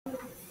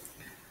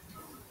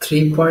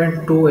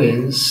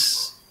3.2-inch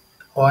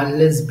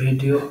wireless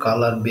video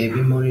color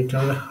baby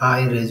monitor,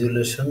 high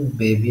resolution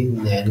baby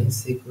nanny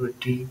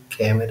security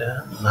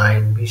camera,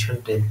 night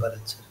vision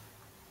temperature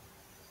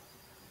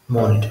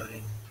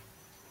monitoring.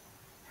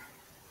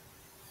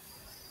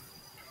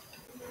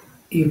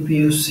 If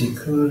you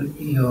secure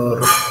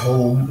your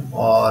home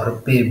or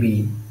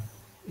baby,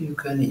 you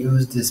can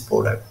use this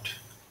product.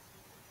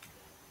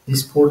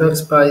 This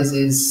product's price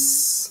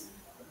is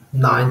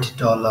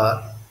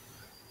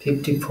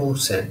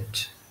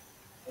 $90.54.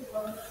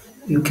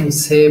 You can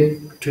save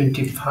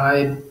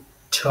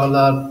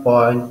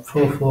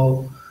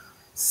 $25.44.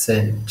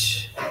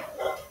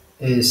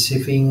 A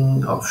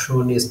shipping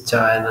option is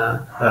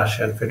China,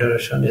 Russian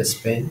Federation,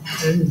 Spain,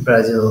 and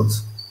Brazil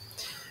also.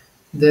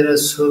 There are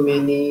so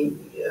many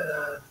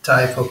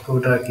type of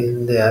product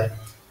in there.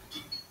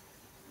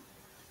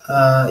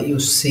 You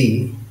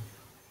see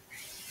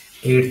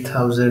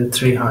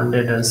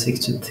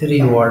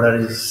 8,363 order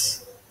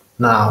is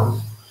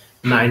now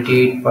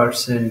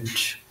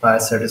 98% buyer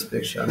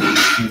satisfaction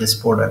in this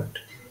product.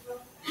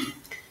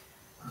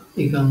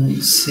 You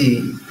can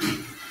see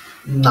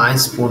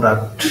nice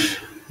product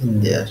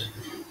in there.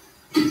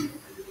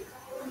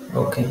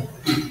 Okay,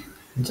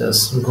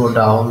 just go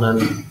down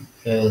and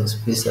its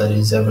feature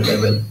is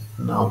available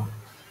now.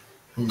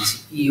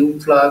 Its U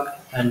plug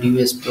and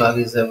US plug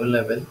is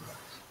available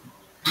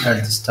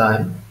at this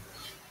time.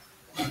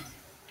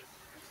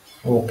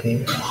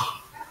 Okay,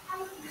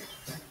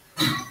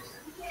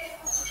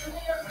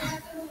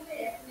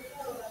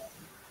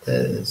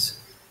 there is.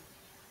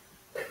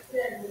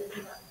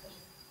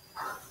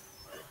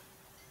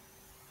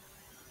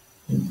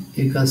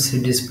 You can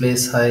see display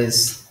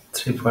size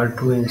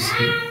 3.2-inch,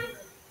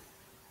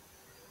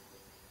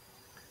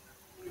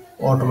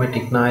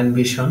 automatic night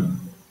vision,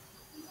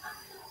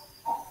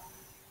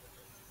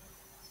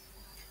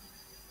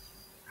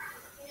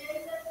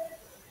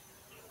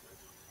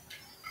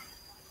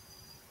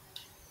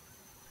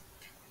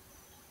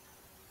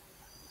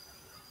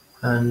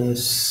 and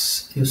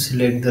you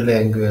select the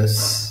language.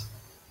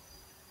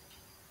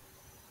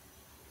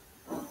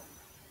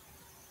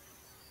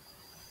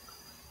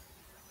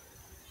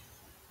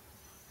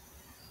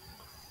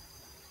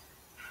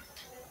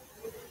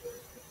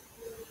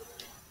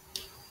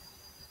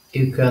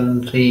 You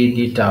can read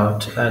it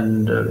out,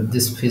 and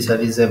this feature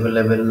is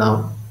available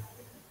now.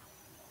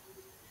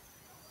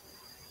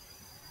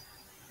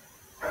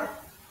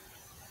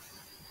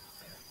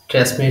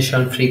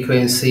 Transmission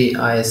frequency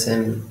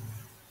ISM,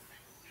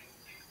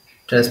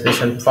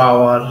 transmission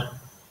power,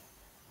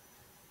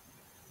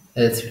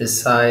 L3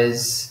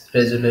 size,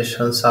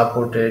 resolution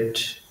supported,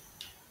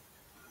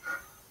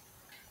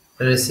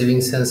 receiving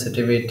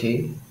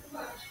sensitivity,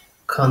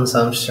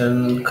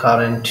 consumption,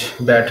 current,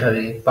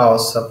 battery, power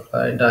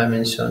supply,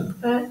 dimension,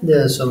 and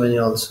there are so many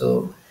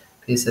also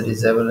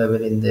features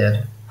available in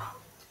there.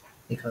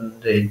 You can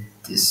read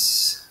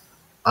this.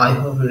 I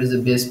hope it is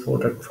the best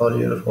product for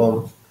your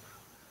home,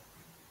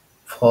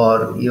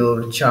 for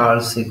your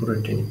child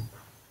security.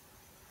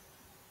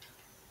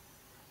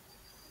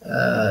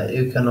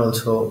 You can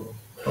also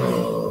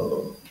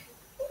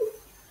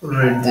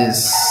read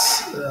this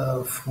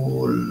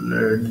full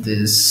read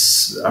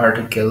this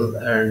article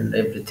and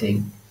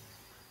everything.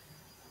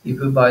 If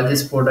you buy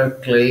this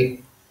product,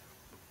 click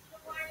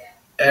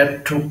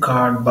add to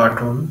cart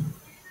button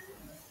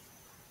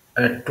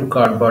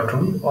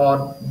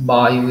or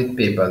buy with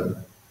PayPal.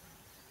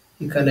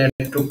 You can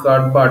add to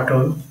cart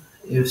button.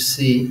 You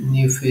see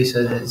new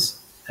features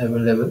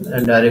available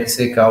and direct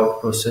checkout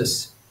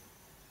process.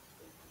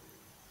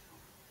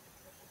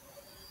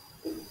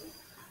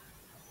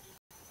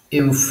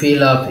 You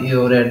fill up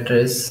your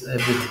address,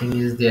 everything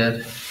is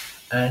there.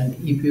 And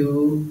if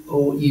you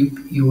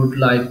would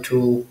like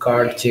to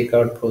card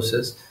checkout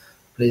process,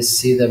 please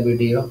see the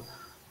video.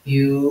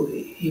 You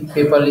if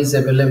PayPal is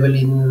available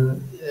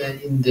in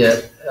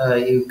there,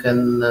 you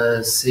can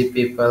see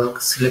PayPal,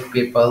 select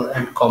PayPal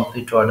and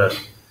complete order.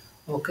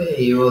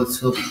 Okay, you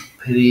also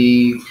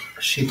free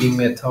shipping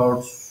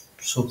methods,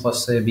 super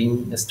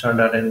saving,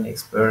 standard and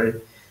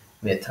expiry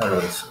method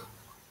also.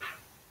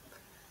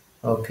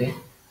 Okay,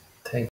 thank